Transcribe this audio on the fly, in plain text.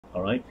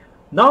All right.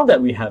 Now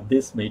that we have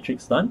this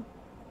matrix done,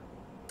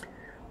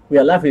 we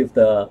are left with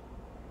the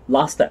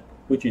last step,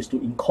 which is to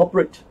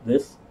incorporate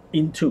this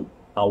into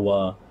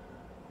our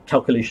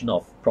calculation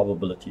of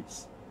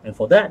probabilities. And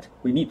for that,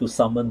 we need to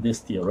summon this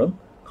theorem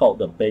called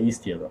the Bayes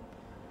theorem.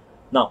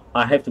 Now,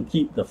 I have to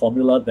keep the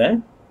formula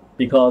there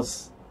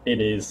because it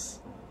is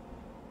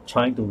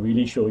trying to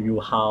really show you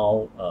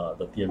how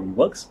the theory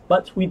works,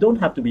 but we don't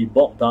have to be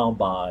bogged down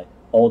by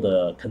all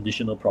the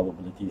conditional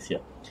probabilities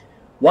here.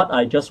 What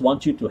I just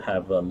want you to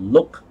have a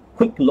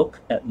quick look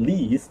at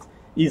least,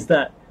 is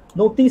that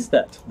notice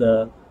that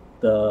the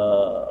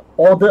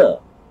order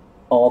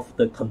of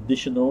the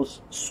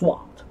conditionals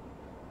swapped.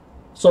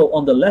 So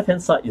on the left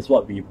hand side is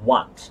what we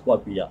want,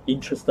 what we are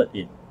interested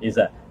in, is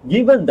that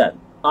given that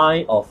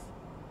I of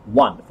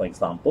 1, for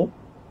example,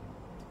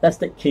 let's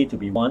take k to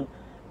be 1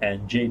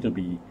 and j to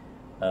be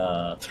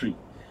 3.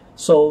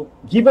 So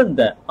given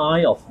that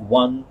I of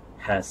 1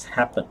 has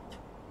happened,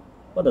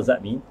 what does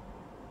that mean?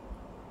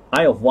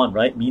 I of 1,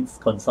 right, means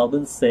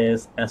consultant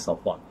says S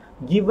of 1.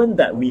 Given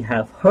that we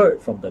have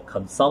heard from the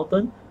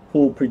consultant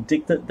who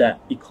predicted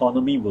that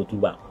economy will do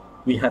well,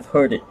 we have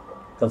heard it,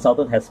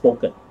 consultant has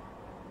spoken.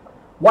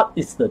 What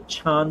is the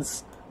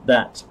chance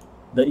that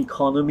the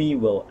economy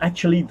will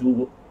actually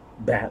do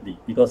badly?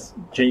 Because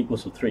j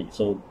equals to 3,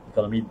 so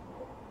economy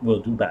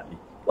will do badly.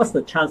 What's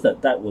the chance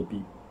that that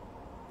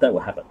will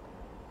happen?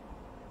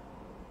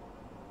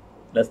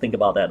 Let's think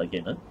about that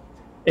again. Huh?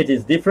 It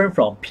is different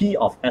from P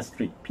of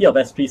S3. P of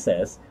S3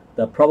 says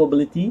the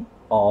probability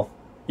of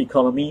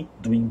economy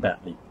doing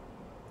badly.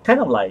 Kind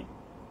of like,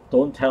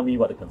 don't tell me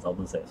what the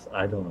consultant says.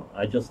 I don't know.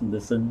 I just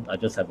listen. I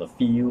just have a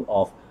feel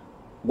of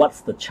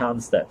what's the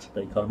chance that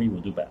the economy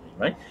will do badly,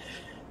 right?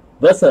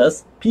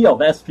 Versus P of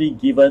S3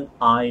 given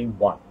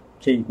I1,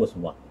 k equals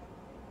 1.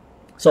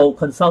 So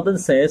consultant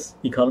says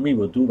economy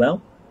will do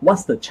well.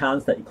 What's the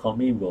chance that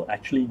economy will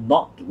actually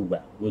not do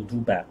well, will do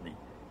badly?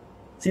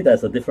 See,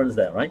 there's a difference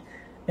there, right?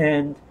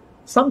 And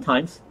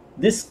sometimes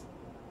this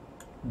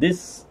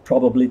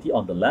probability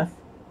on the left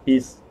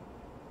is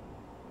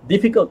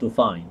difficult to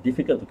find,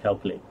 difficult to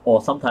calculate,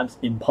 or sometimes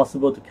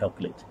impossible to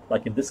calculate.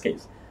 Like in this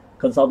case,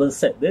 consultant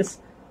said this,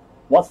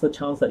 what's the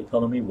chance that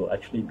economy will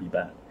actually be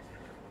bad?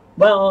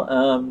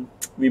 Well,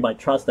 we might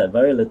trust that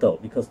very little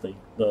because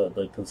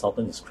the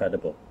consultant is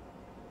credible.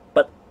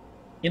 But,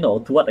 you know,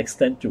 to what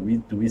extent do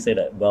we say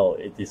that, well,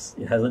 it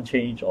hasn't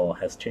changed or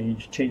has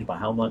changed by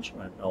how much,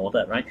 and all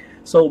that, right?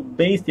 So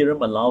Bayes'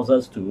 theorem allows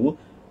us to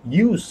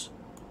use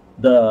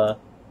the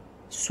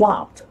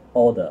swapped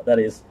order, that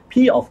is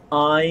P of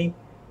I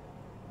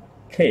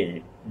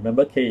k,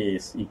 remember k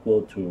is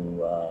equal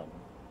to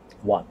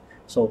 1.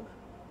 So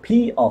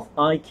P of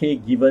I k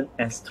given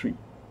S3.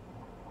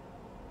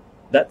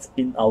 That's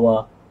in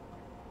our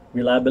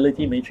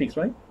reliability matrix,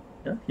 right?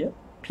 Yeah, here.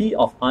 P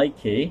of I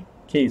k,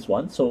 k is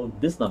 1, so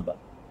this number,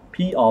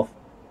 P of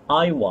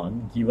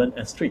I1 given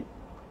S3,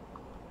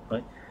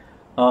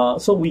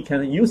 right? So we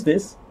can use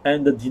this,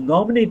 and the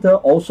denominator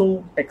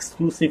also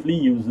exclusively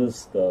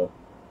uses the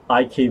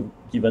ik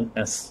given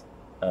S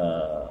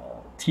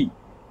t,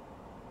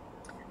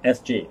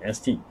 sj,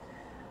 st.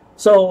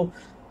 So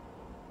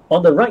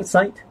on the right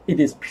side, it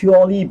is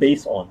purely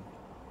based on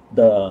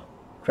the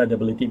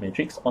credibility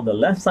matrix. On the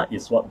left side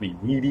is what we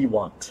really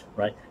want,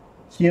 right?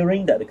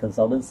 Hearing that the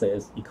consultant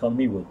says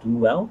economy will do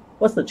well,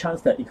 what's the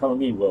chance that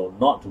economy will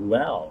not do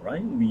well,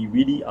 right? We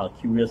really are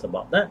curious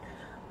about that.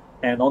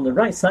 And on the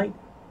right side,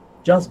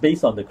 just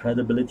based on the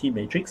credibility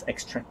matrix,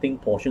 extracting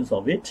portions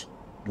of it,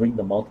 doing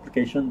the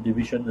multiplication,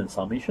 division, and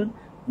summation,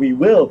 we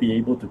will be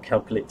able to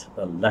calculate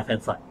the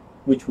left-hand side,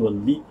 which will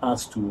lead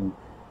us to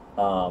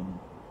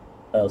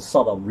a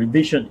sort of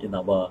revision in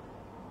our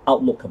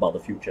outlook about the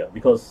future.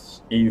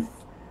 Because if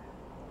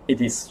it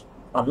is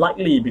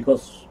unlikely,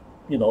 because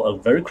you know a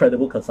very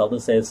credible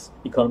consultant says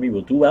economy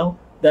will do well,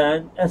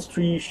 then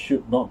S3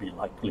 should not be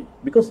likely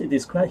because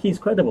he's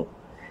credible.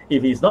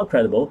 If he's not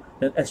credible,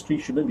 then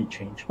S3 shouldn't be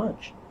changed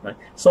much, right?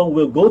 So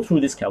we'll go through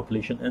this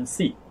calculation and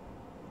see.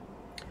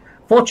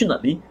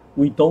 Fortunately,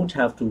 we don't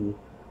have to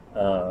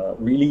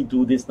really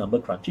do this number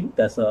crunching.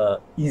 There's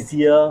a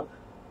easier,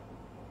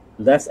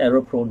 less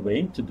error-prone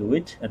way to do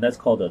it, and that's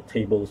called the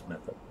tables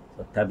method,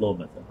 the Tableau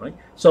method, right?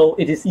 So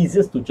it is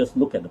easiest to just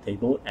look at the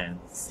table and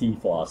see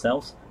for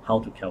ourselves how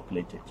to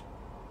calculate it.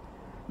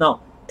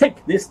 Now,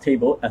 take this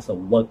table as a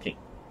working.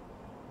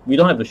 We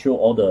don't have to show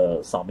all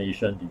the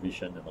summation,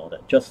 division, and all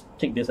that. Just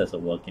take this as a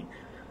working.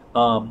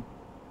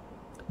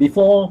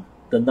 Before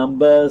the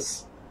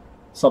numbers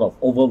sort of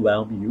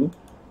overwhelm you,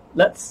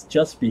 let's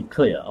just be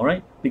clear, all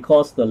right?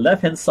 Because the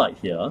left-hand side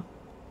here,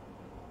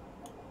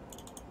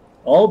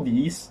 all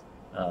these,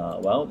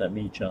 well, let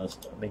me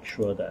just make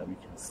sure that we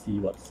can see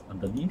what's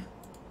underneath.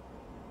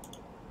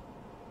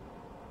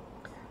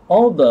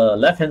 All the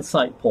left-hand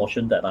side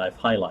portion that I've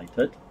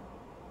highlighted,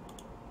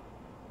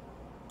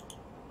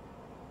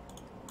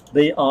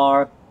 they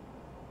are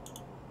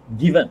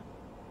given,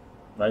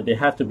 right? They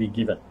have to be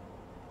given.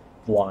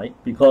 Why?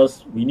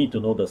 Because we need to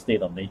know the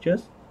state of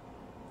natures.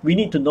 We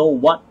need to know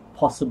what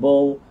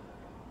possible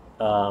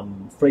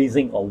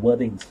phrasing or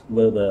wordings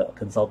will the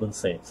consultant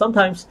say.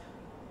 Sometimes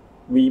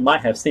we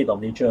might have state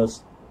of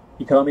natures,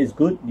 economy is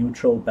good,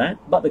 neutral, bad,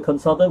 but the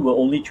consultant will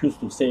only choose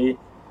to say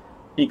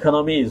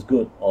economy is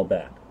good or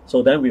bad.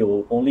 So then we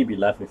will only be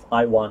left with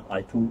I1,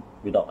 I2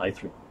 without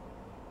I3.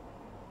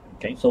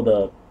 Okay, so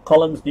the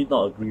columns need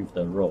not agree with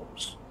the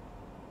rows.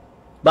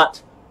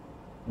 But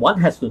one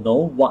has to know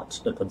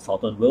what the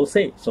consultant will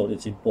say. So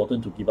it's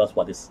important to give us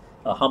what is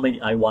how many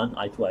I1,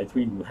 I2,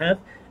 I3 you have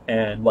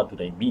and what do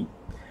they mean.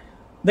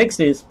 Next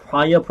is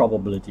prior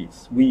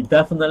probabilities. We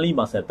definitely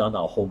must have done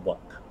our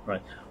homework,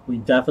 right? We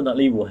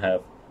definitely will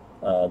have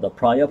the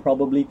prior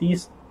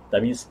probabilities.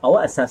 That means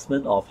our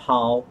assessment of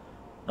how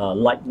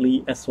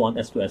likely S1,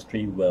 S2,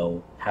 S3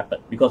 will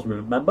happen. Because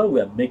remember,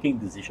 we are making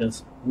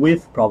decisions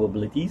with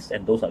probabilities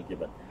and those are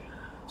given.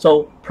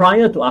 So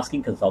prior to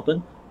asking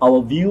consultant,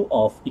 our view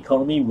of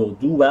economy will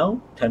do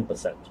well,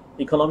 10%.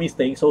 Economy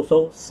staying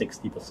so-so,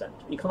 60%.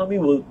 Economy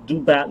will do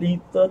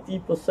badly,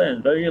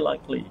 30%, very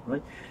likely,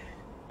 right?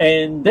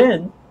 And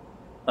then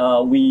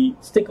we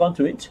stick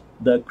onto it,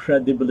 the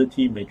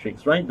credibility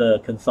matrix, right? The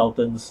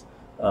consultant's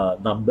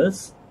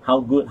numbers, how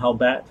good, how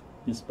bad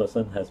this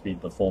person has been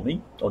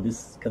performing, or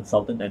this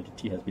consultant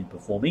entity has been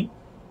performing.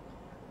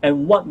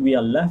 And what we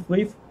are left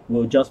with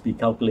will just be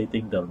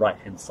calculating the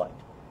right-hand side.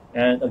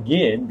 And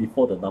again,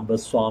 before the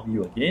numbers swarm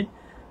you again,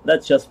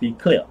 let's just be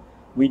clear.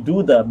 We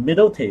do the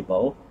middle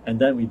table, and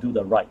then we do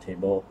the right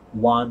table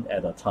one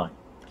at a time,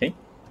 okay?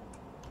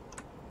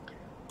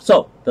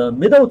 So, the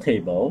middle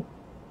table,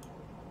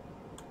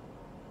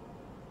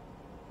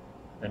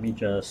 let me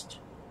just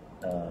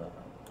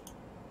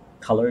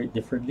color it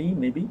differently,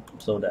 maybe,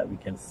 so that we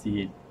can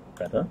see it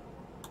better.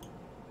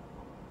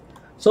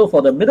 So,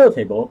 for the middle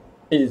table,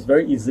 it is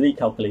very easily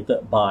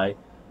calculated by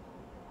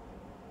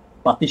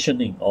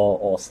partitioning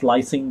or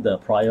slicing the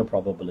prior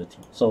probability.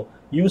 So,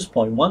 use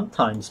 0.1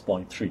 times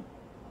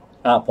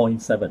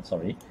 0.7,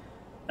 sorry.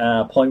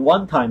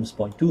 0.1 times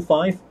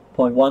 0.25,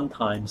 0.1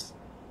 times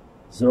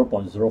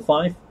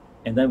 0.05,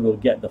 and then we'll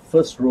get the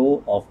first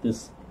row of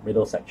this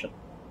middle section,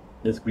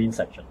 this green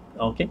section.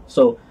 Okay,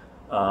 so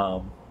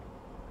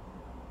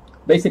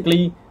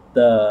basically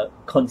the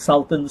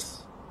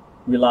consultant's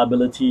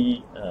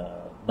reliability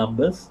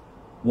numbers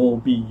will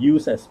be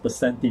used as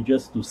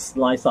percentages to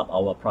slice up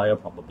our prior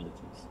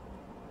probabilities.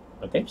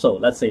 Okay, so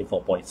let's say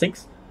for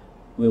 0.6,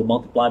 we'll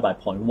multiply by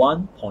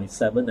 0.1,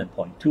 0.7, and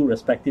 0.2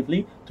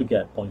 respectively to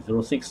get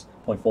 0.06,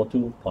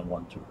 0.42,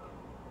 0.12.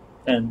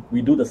 And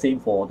we do the same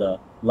for the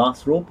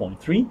last row,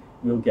 0.3,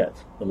 we'll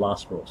get the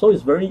last row. So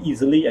it's very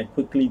easily and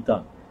quickly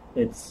done.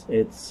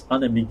 It's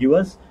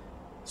unambiguous,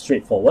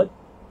 straightforward,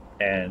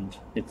 and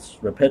it's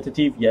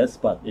repetitive, yes,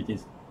 but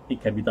it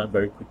can be done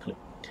very quickly.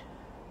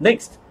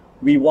 Next,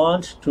 we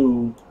want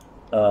to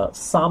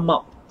sum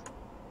up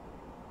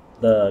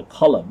the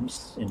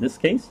columns, in this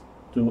case,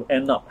 to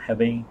end up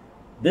having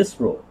this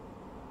row,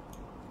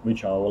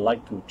 which I would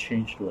like to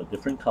change to a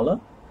different color.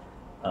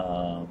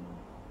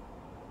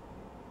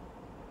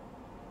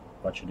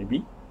 What should it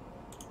be?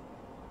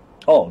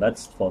 Oh,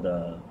 that's for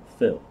the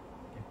fill.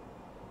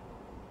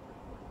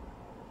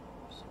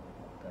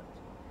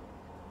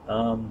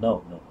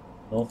 No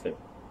fill.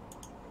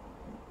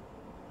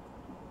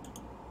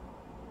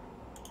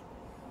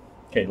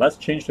 Okay, let's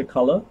change the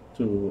color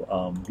to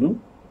blue.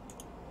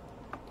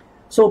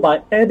 So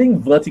by adding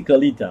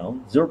vertically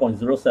down,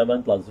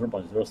 0.07 plus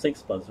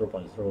 0.06 plus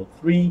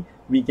 0.03,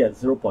 we get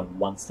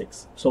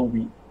 0.16. So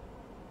we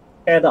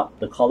add up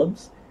the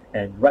columns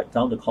and write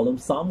down the column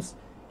sums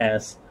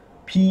as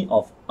P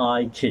of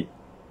ik.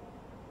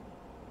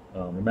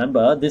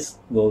 Remember, this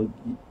will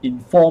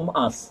inform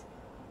us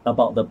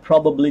about the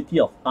probability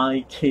of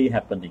ik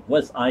happening.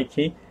 What is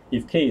ik?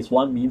 If k is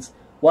 1 means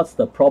what's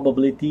the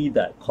probability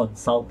that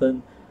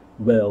consultant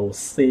will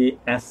say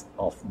S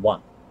of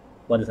 1?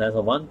 What is S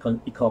of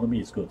 1? Economy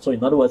is good. So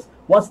in other words,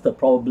 what's the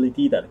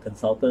probability that the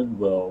consultant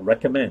will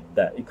recommend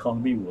that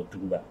economy will do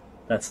well?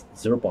 That's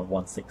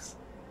 0.16.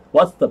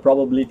 What's the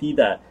probability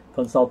that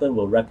consultant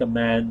will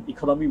recommend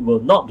economy will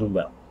not do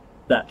well?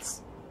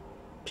 That's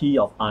P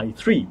of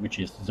I3, which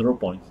is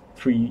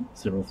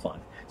 0.305.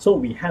 So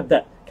we have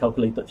that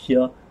calculated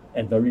here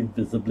and very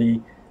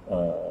visibly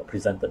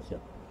presented here.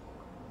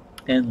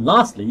 And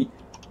lastly,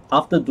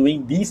 after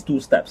doing these two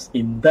steps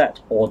in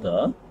that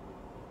order,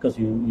 because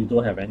you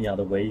don't have any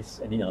other ways,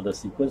 any other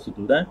sequence to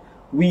do that,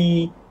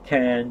 we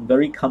can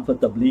very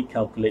comfortably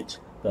calculate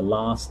the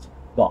last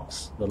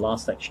box, the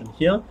last section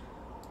here.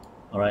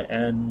 All right,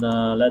 and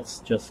let's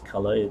just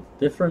color it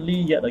differently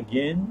yet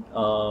again.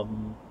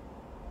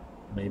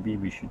 Maybe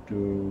we should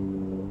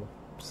do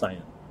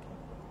cyan.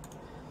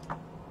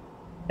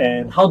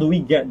 And how do we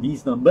get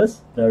these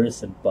numbers? Very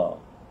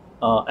simple.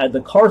 At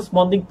the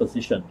corresponding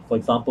position, for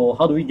example,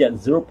 how do we get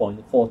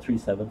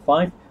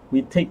 0.4375?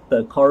 We take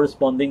the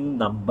corresponding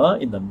number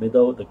in the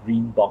middle, the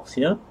green box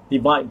here,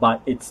 divide by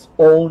its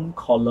own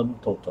column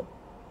total.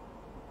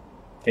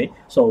 Okay,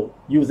 so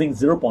using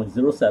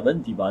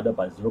 0.07 divided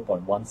by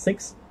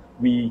 0.16,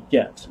 we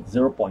get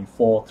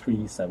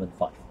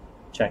 0.4375.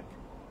 Check.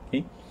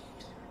 Okay.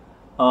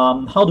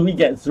 How do we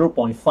get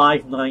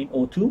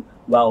 0.5902?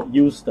 Well,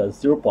 use the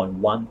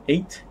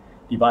 0.18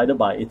 divided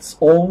by its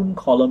own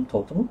column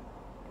total.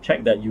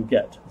 Check that you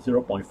get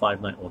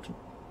 0.5902.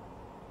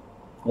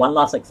 One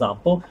last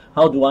example,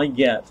 how do I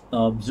get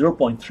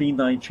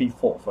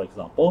 0.3934, for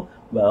example?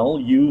 Well,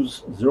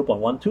 use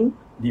 0.12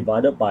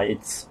 divided by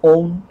its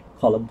own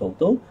column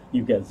total,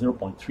 you get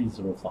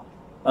 0.305.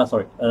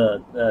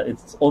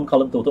 Its own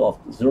column total of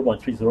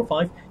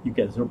 0.305, you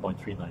get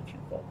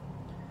 0.3934.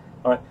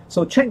 All right,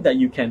 so check that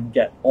you can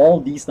get all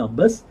these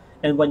numbers,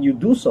 and when you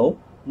do so,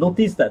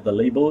 notice that the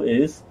label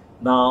is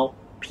now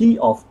P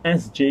of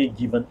Sj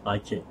given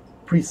Ik,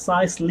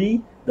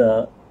 precisely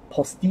the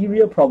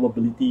posterior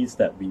probabilities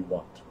that we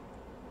want.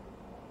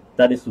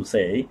 That is to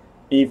say,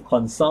 if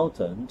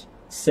consultant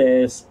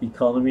says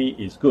economy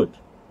is good,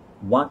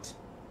 what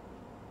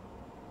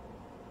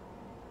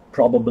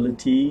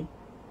probability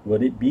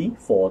would it be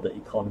for the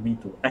economy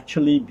to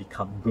actually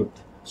become good?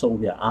 So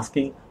we are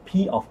asking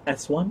P of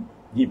S1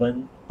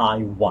 given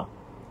I1.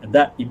 And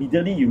that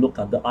immediately you look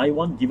under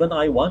I1, given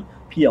I1,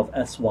 P of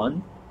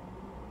S1,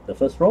 the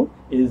first row,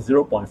 is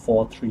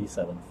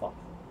 0.4375.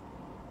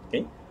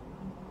 Okay.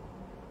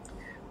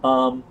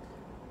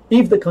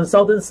 If the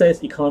consultant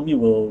says economy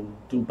will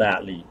do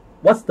badly,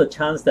 what's the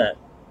chance that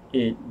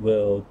it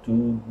will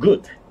do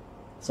good?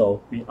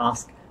 So we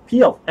ask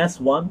P of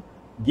S1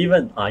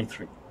 given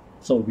I3.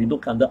 So we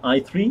look under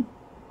I3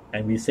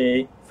 and we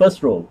say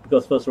first row,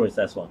 because first row is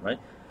S1, right?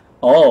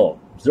 Oh,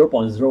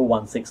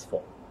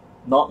 0.0164.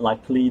 Not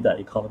likely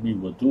that economy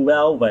will do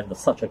well when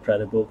such a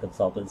credible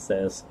consultant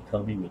says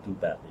economy will do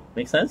badly.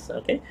 Make sense?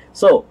 Okay.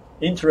 So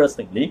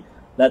interestingly,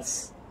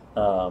 let's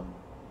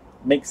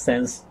make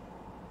sense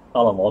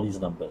out of all these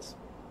numbers.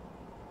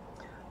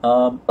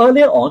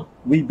 Earlier on,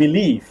 we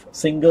believe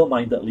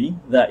single-mindedly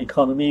that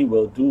economy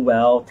will do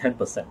well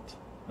 10%.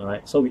 All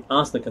right. So we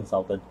ask the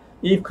consultant,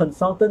 if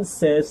consultant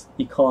says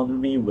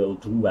economy will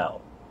do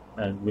well,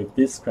 and with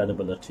this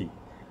credibility,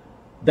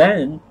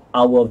 then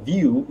our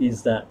view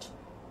is that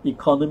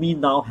economy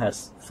now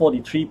has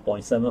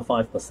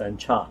 43.75%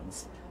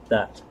 chance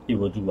that it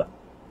will do well.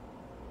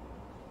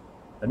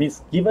 That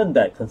means given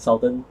that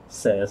consultant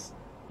says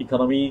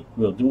economy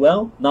will do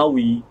well, now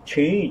we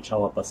change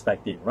our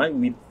perspective, right?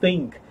 We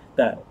think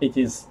that it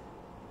is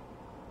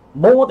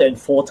more than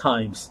 4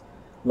 times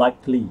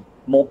likely,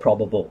 more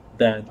probable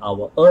than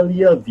our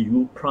earlier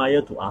view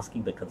prior to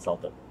asking the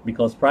consultant.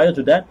 Because prior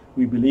to that,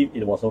 we believe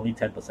it was only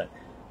 10%.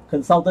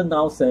 Consultant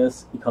now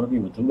says economy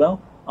will do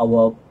well.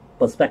 Our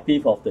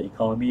perspective of the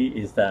economy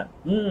is that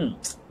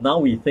now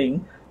we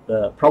think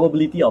the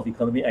probability of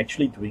economy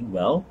actually doing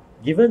well,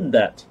 given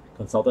that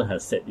consultant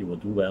has said it will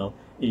do well,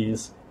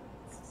 is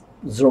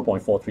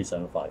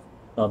 0.4375.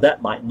 Now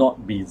that might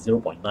not be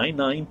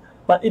 0.99,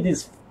 but it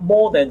is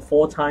more than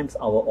 4 times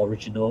our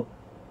original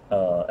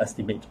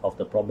estimate of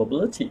the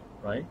probability,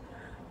 right?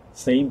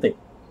 Same thing.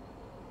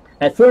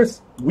 At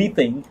first, we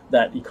think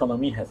that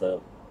economy has a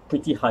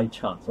pretty high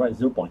chance, right?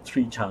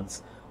 0.3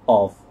 chance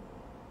of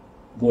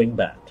going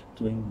bad,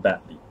 doing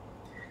badly.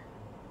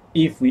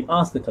 If we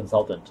ask the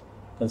consultant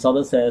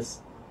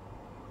says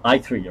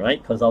I3,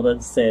 right?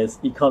 Consultant says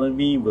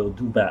economy will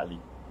do badly.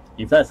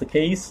 If that's the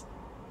case,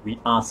 we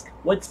ask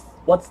what's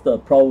the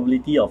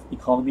probability of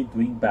economy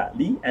doing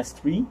badly,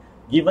 S3,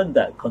 given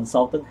that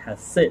consultant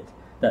has said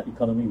that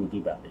economy will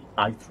do badly,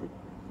 I3.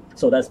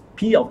 So that's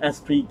P of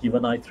S3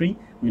 given I3.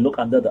 We look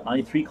under the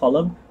I3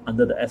 column,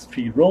 under the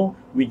S3 row,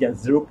 we get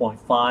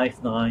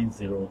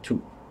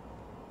 0.5902.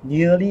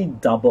 Nearly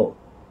double.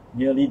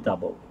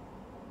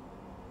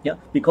 Yeah,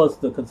 because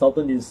the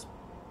consultant is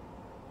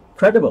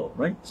credible,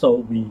 right? So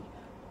we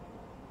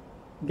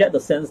get the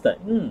sense that,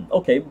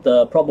 okay,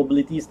 the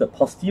probabilities, the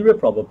posterior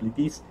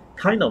probabilities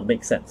kind of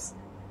make sense.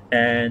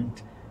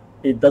 And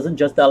it doesn't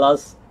just tell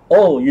us,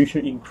 oh, you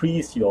should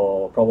increase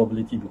your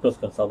probability because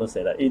consultants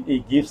say that.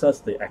 It gives us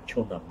the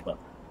actual number,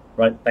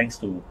 right? Thanks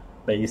to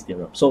Bayes'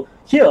 theorem. So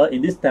here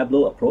in this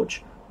tableau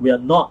approach, we are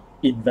not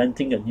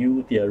inventing a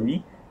new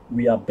theory.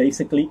 We are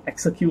basically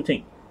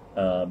executing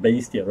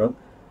Bayes' theorem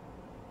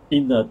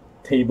in a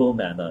table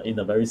manner, in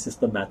a very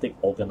systematic,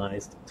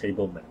 organized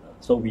table manner.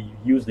 So we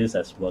use this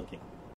as working.